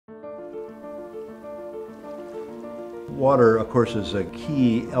Water, of course, is a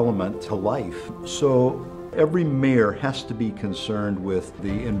key element to life. So every mayor has to be concerned with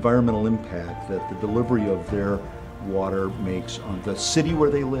the environmental impact that the delivery of their water makes on the city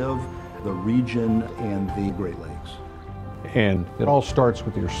where they live, the region, and the Great Lakes. And it all starts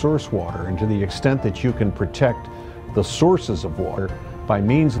with your source water, and to the extent that you can protect the sources of water by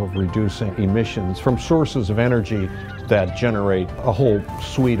means of reducing emissions from sources of energy that generate a whole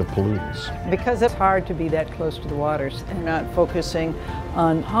suite of pollutants. Because it's hard to be that close to the waters and not focusing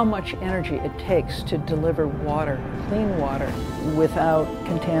on how much energy it takes to deliver water, clean water, without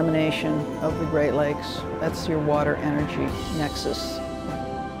contamination of the Great Lakes. That's your Water Energy Nexus.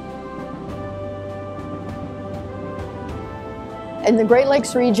 In the Great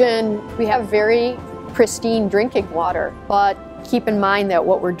Lakes region, we have very pristine drinking water, but keep in mind that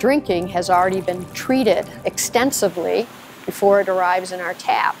what we're drinking has already been treated extensively before it arrives in our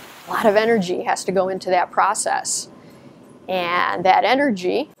tap. A lot of energy has to go into that process, and that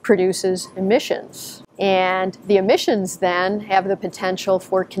energy produces emissions. And the emissions then have the potential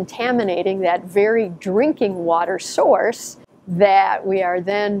for contaminating that very drinking water source that we are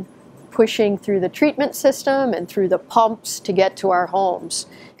then pushing through the treatment system and through the pumps to get to our homes.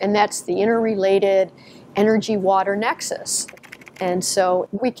 And that's the interrelated energy-water nexus. And so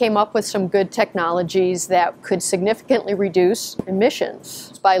we came up with some good technologies that could significantly reduce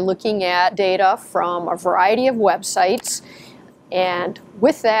emissions by looking at data from a variety of websites. And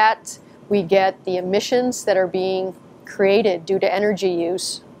with that, we get the emissions that are being created due to energy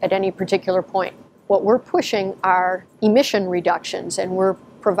use at any particular point. What we're pushing are emission reductions, and we're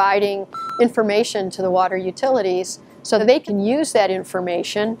providing information to the water utilities so that they can use that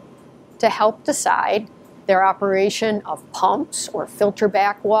information to help decide their operation of pumps or filter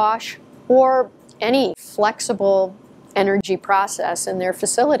backwash or any flexible energy process in their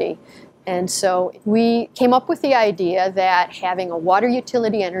facility. And so we came up with the idea that having a water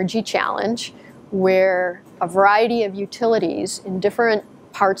utility energy challenge where a variety of utilities in different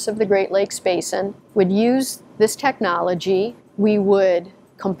parts of the Great Lakes Basin would use this technology. We would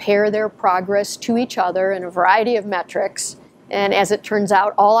compare their progress to each other in a variety of metrics. And as it turns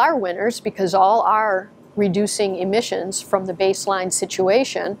out, all are winners because all are reducing emissions from the baseline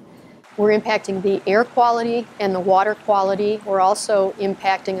situation. We're impacting the air quality and the water quality. We're also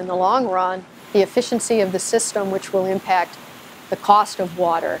impacting, in the long run, the efficiency of the system, which will impact the cost of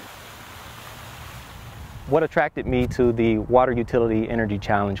water. What attracted me to the Water Utility Energy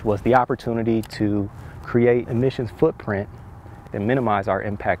Challenge was the opportunity to create emissions footprint and minimize our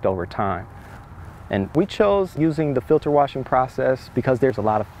impact over time. And we chose using the filter washing process because there's a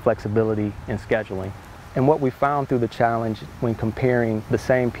lot of flexibility in scheduling. And what we found through the challenge when comparing the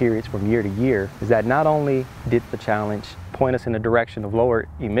same periods from year to year is that not only did the challenge point us in the direction of lower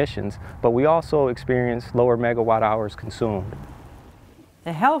emissions, but we also experienced lower megawatt hours consumed.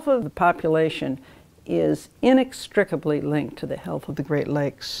 The health of the population is inextricably linked to the health of the Great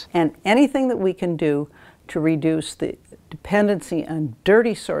Lakes. And anything that we can do to reduce the dependency on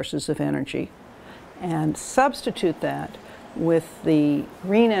dirty sources of energy and substitute that with the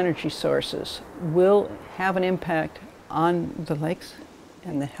green energy sources will have an impact on the lakes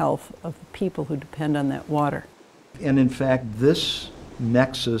and the health of the people who depend on that water. And in fact, this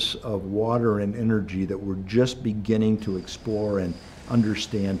nexus of water and energy that we're just beginning to explore and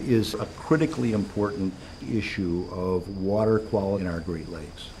understand is a critically important issue of water quality in our Great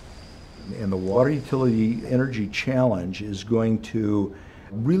Lakes. And the Water Utility Energy Challenge is going to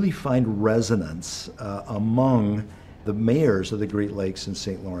really find resonance among the mayors of the Great Lakes and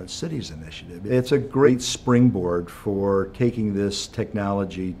St. Lawrence Cities initiative. It's a great springboard for taking this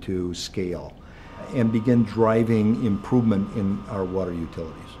technology to scale and begin driving improvement in our water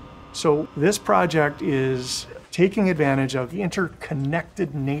utilities. So this project is taking advantage of the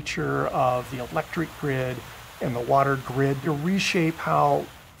interconnected nature of the electric grid and the water grid to reshape how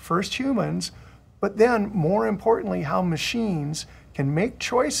first humans, but then more importantly, how machines can make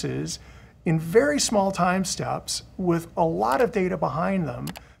choices in very small time steps with a lot of data behind them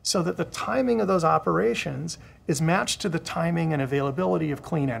so that the timing of those operations is matched to the timing and availability of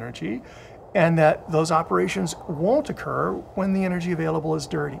clean energy, and that those operations won't occur when the energy available is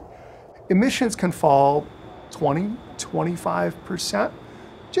dirty. Emissions can fall 20, 25%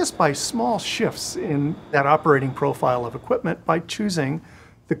 just by small shifts in that operating profile of equipment by choosing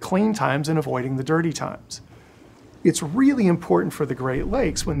the clean times and avoiding the dirty times. It's really important for the Great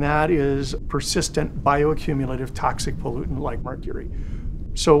Lakes when that is persistent bioaccumulative toxic pollutant like mercury.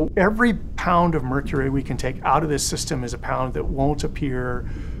 So every pound of mercury we can take out of this system is a pound that won't appear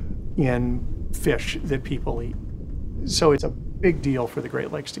in fish that people eat. So it's a big deal for the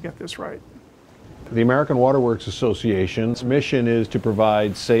Great Lakes to get this right. The American Water Works Association's mission is to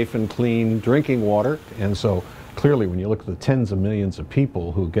provide safe and clean drinking water, and so clearly when you look at the tens of millions of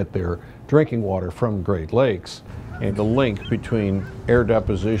people who get their drinking water from Great Lakes, and the link between air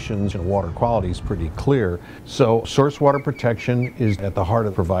depositions and water quality is pretty clear. So source water protection is at the heart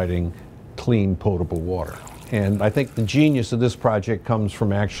of providing clean, potable water. And I think the genius of this project comes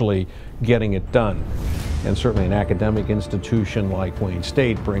from actually getting it done. And certainly an academic institution like Wayne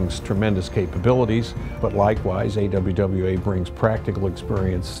State brings tremendous capabilities, but likewise AWWA brings practical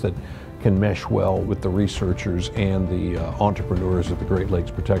experience that can mesh well with the researchers and the entrepreneurs at the Great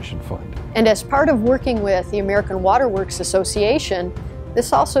Lakes Protection Fund. And as part of working with the American Water Works Association,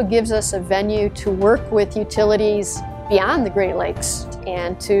 this also gives us a venue to work with utilities beyond the Great Lakes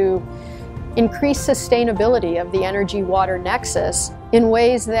and to increase sustainability of the energy-water nexus in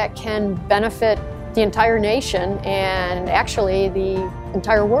ways that can benefit the entire nation and actually the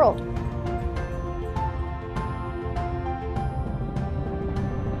entire world.